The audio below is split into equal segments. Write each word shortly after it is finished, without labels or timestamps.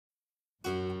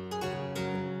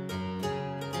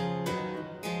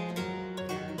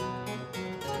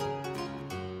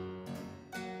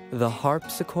The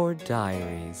Harpsichord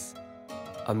Diaries,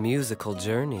 a musical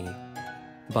journey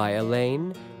by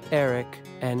Elaine, Eric,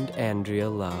 and Andrea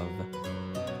Love.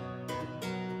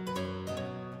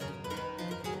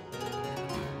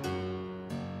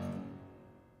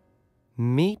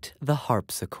 Meet the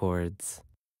Harpsichords.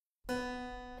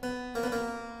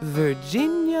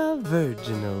 Virginia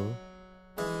Virginal.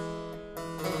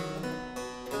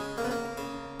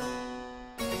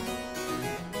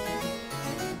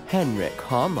 Henrik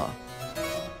Hammer.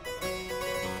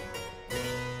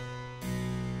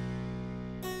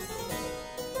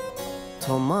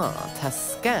 Thomas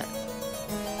Tasquin.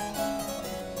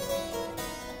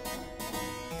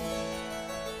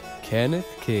 Kenneth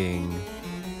King.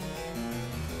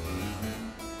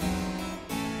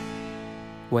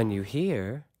 When you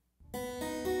hear,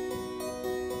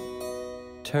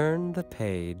 turn the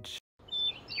page.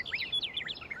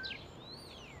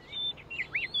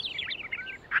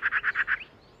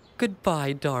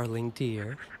 Goodbye, darling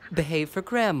dear. Behave for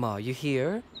Grandma, you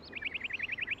hear?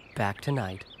 Back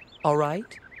tonight, all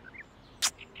right?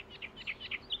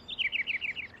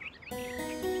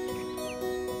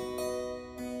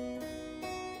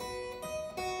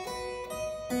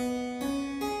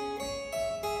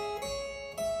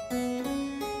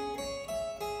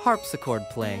 Harpsichord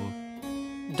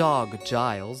playing. Dog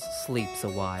Giles sleeps a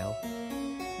while.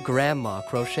 Grandma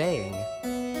crocheting.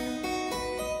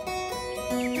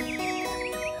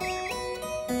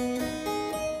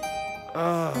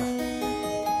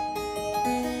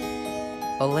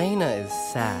 Elena is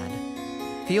sad,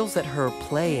 feels that her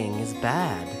playing is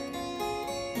bad.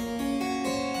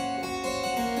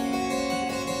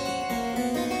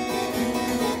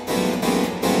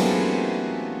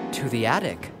 To the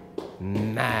attic,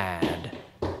 mad.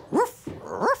 Ruff,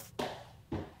 ruff.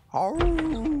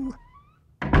 Oh.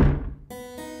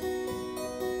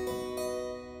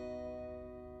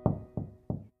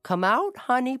 Come out,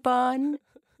 honey bun.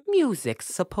 Music's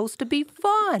supposed to be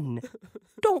fun.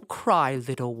 Don't cry,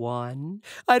 little one.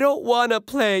 I don't want to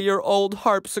play your old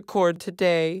harpsichord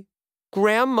today.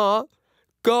 Grandma,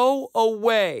 go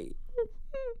away.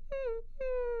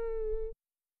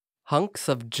 Hunks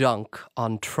of junk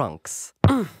on trunks.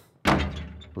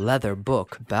 Leather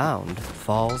book bound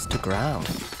falls to ground.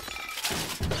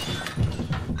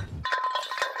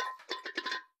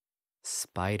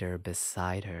 Spider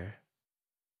beside her.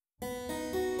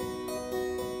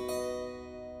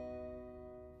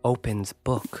 Opens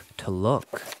book to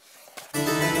look.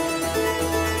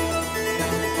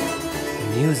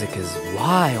 Music is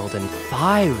wild and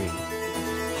fiery.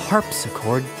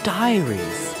 Harpsichord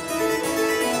Diaries.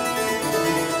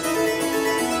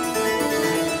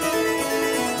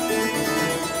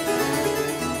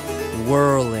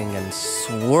 Whirling and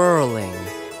swirling,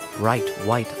 bright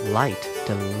white light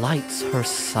delights her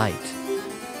sight.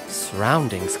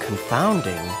 Surroundings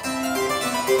confounding.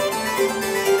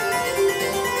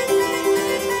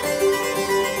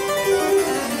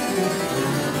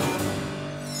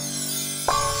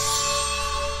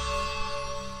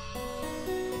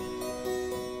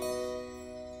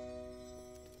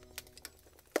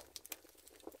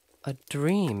 A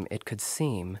dream it could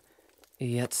seem,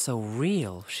 yet so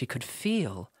real she could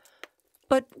feel.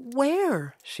 But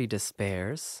where, she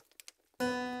despairs.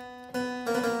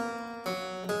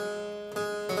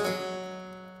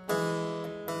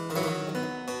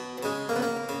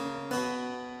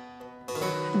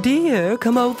 Dear,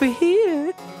 come over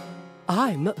here.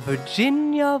 I'm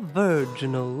Virginia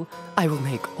Virginal. I will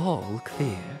make all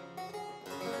clear.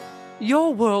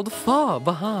 Your world far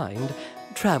behind.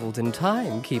 Traveled in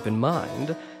time, keep in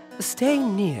mind. Stay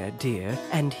near, dear,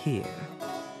 and hear.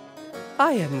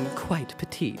 I am quite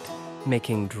petite,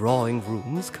 making drawing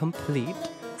rooms complete,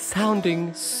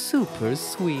 sounding super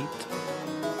sweet.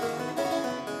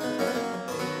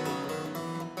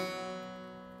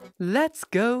 Let's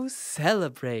go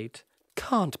celebrate.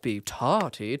 Can't be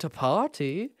tarty to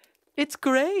party. It's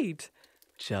great.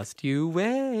 Just you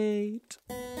wait.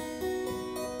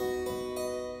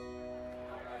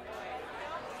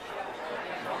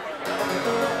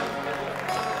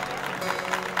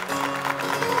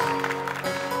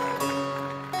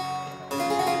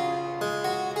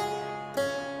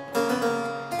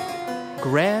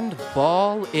 Grand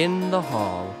ball in the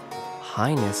hall.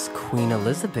 Highness Queen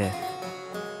Elizabeth.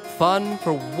 Fun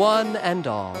for one and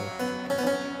all.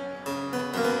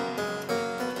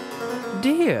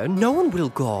 Dear, no one will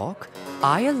gawk.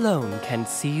 I alone can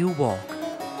see you walk.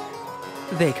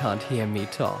 They can't hear me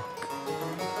talk.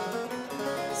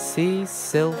 See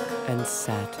silk and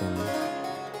satin,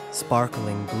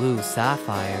 sparkling blue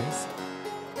sapphires,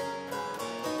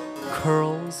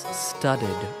 curls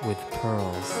studded with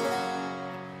pearls.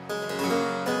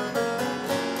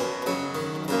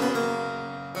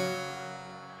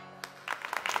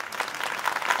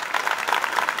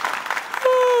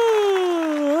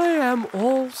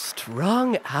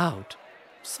 hung out.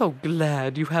 So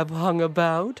glad you have hung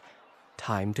about.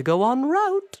 Time to go en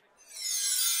route.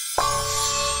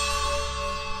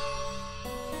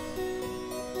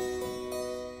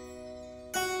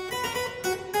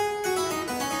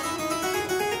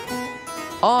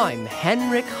 I'm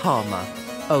Henrik Harmer.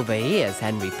 Over here's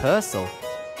Henry Purcell.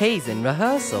 He's in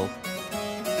rehearsal.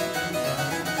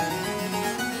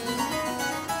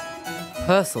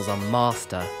 Purcell's a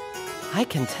master. I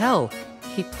can tell.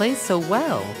 He plays so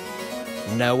well.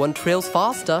 No one trills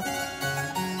faster.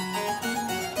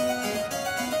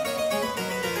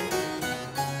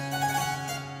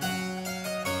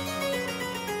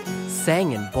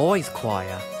 Sang in boys'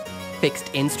 choir. Fixed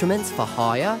instruments for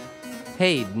hire.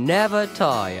 He'd never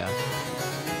tire.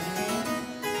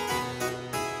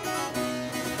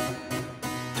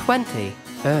 20,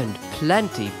 earned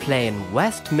plenty playing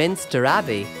Westminster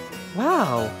Abbey.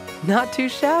 Wow, not too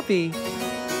shabby.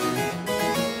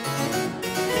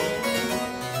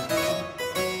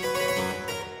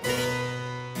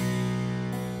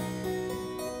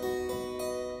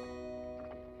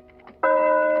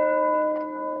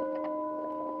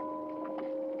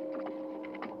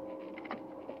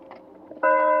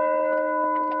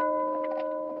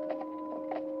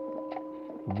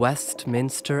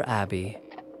 Westminster Abbey.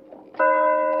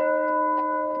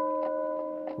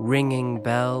 Ringing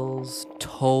bells,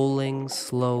 tolling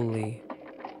slowly.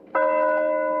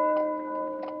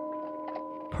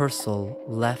 Purcell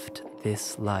left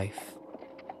this life.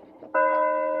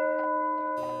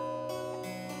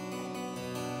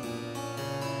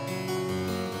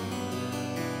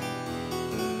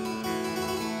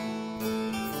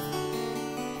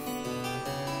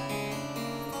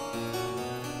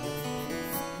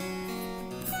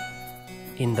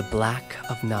 In the black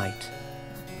of night,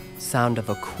 sound of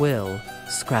a quill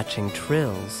scratching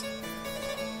trills,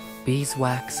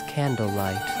 beeswax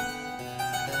candlelight.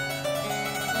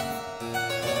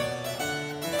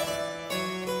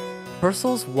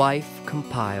 Purcell's wife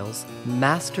compiles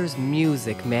master's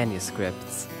music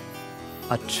manuscripts,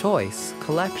 a choice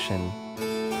collection.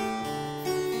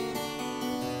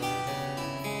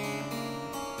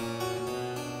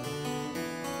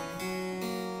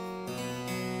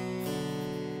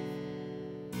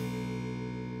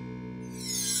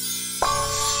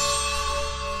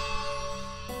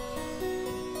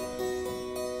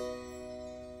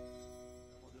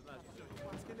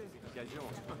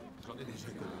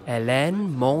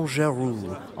 Elaine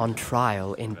Funaro on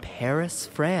trial in Paris,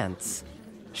 France.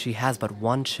 She has but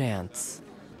one chance.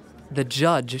 The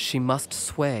judge she must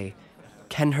sway.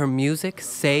 Can her music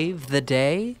save the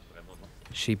day?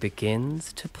 She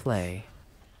begins to play.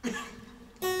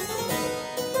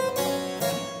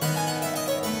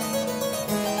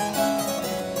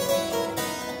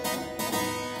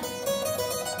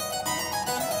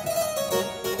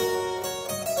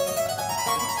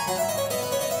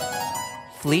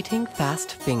 Fleeting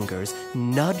fast fingers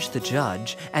nudged the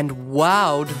judge and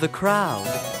wowed the crowd.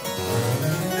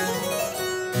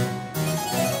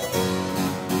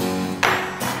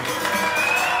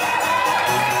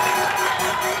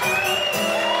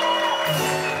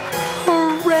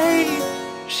 Hooray!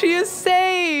 She is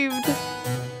saved!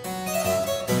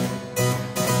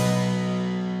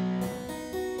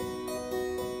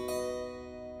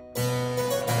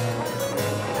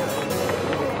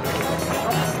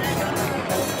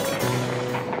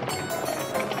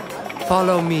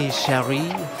 Follow me,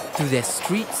 chérie, through the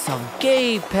streets of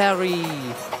gay Paris.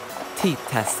 Type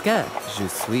tasquin, je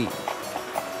suis.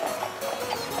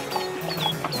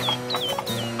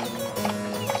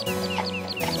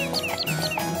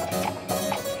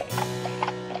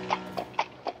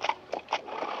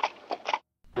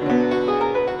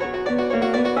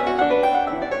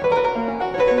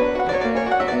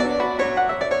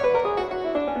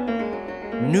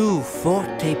 New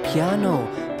forte piano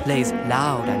plays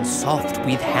loud and soft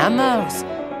with hammers.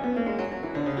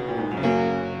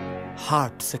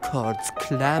 Harpsichords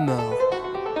clamor.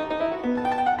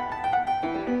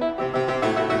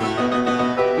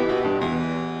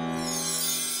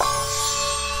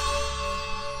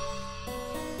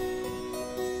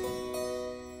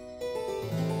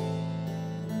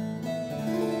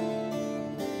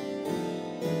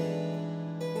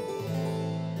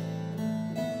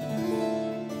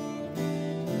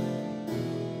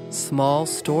 Small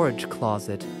storage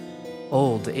closet,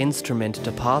 old instrument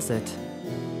deposit,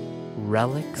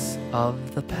 relics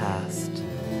of the past.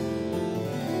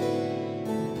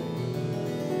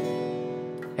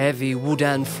 Heavy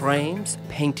wooden frames,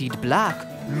 painted black,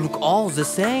 look all the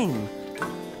same.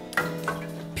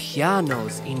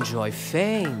 Pianos enjoy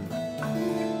fame.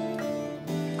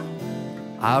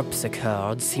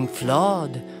 Harpsichords seem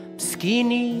flawed,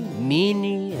 skinny,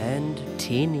 meany, and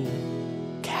teeny.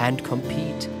 Can't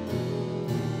compete.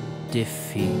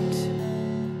 Defeat.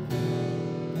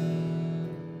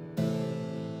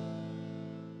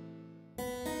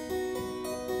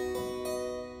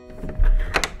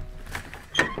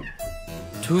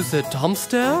 To the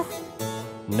dumpster?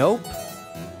 Nope.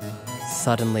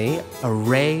 Suddenly, a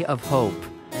ray of hope.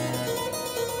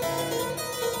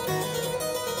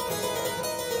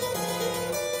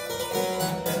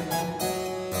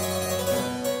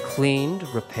 Cleaned,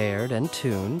 repaired, and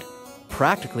tuned,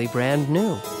 practically brand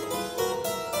new.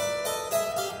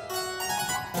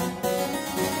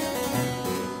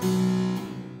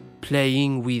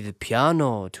 Playing with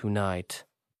piano tonight.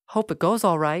 Hope it goes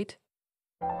all right.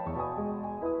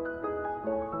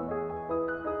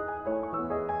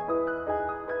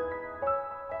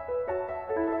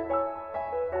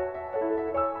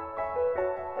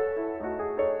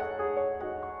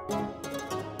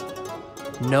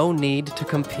 No need to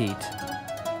compete.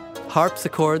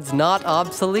 Harpsichords not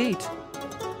obsolete.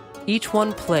 Each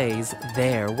one plays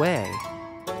their way.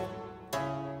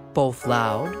 Both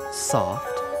loud,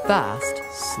 soft, fast,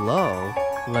 slow,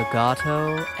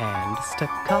 legato, and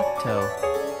staccato.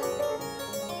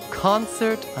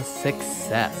 Concert a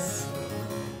success.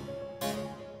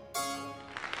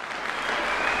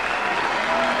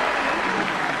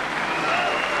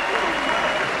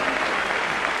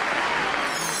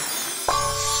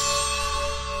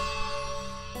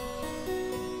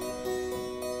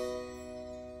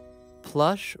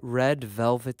 Plush red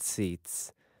velvet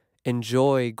seats.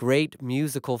 Enjoy great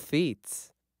musical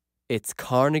feats. It's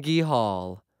Carnegie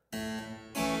Hall.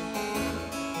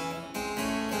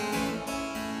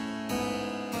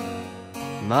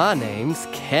 My name's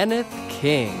Kenneth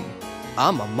King.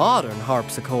 I'm a modern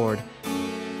harpsichord.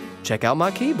 Check out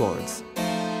my keyboards.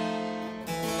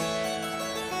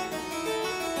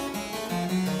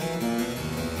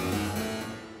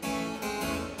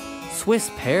 Swiss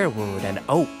pearwood and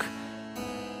oak.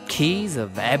 Keys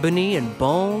of ebony and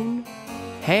bone,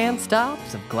 hand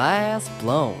stops of glass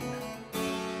blown.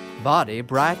 Body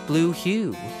bright blue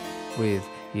hue, with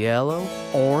yellow,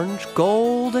 orange,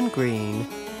 gold, and green.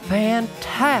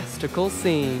 Fantastical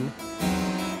scene.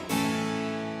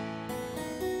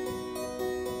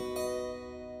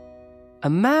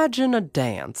 Imagine a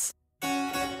dance,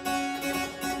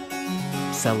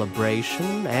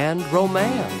 celebration and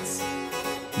romance,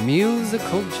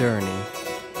 musical journey.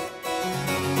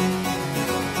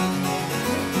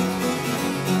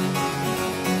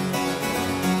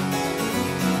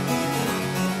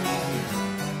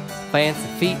 Fancy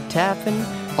feet tapping,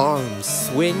 arms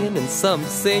swinging and some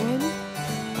singing,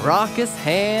 raucous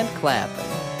hand clapping.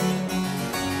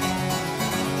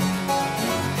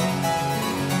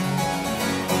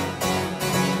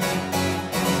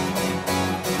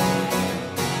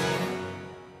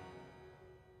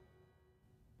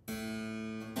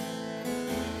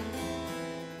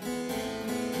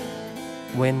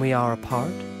 When we are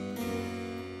apart,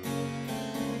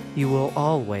 you will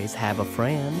always have a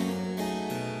friend.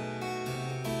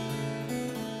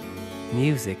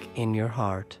 Music in your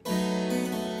heart.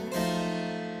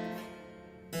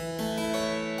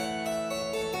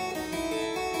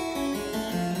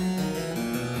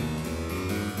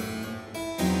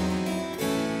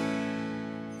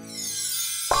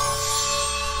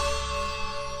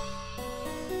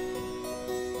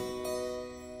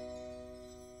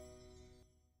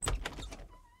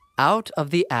 Out of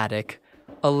the attic,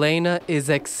 Elena is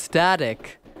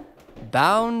ecstatic,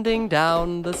 bounding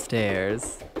down the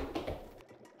stairs.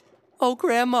 Oh,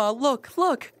 Grandma, look,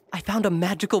 look! I found a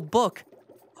magical book.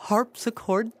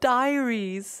 Harpsichord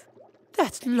Diaries.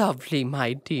 That's lovely,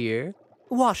 my dear.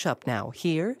 Wash up now,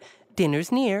 here.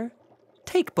 Dinner's near.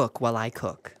 Take book while I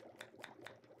cook.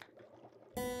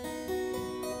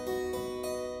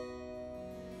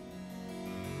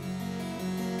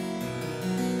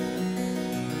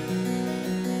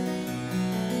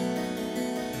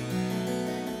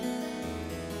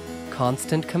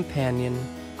 Constant companion,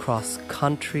 across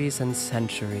countries and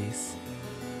centuries.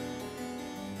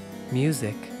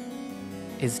 Music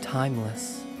is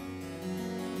timeless.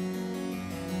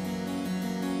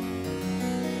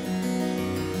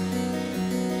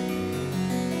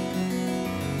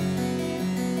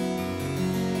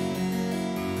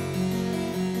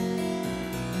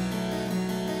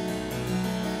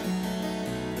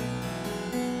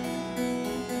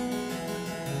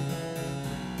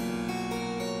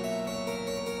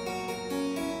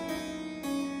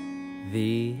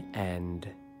 The end.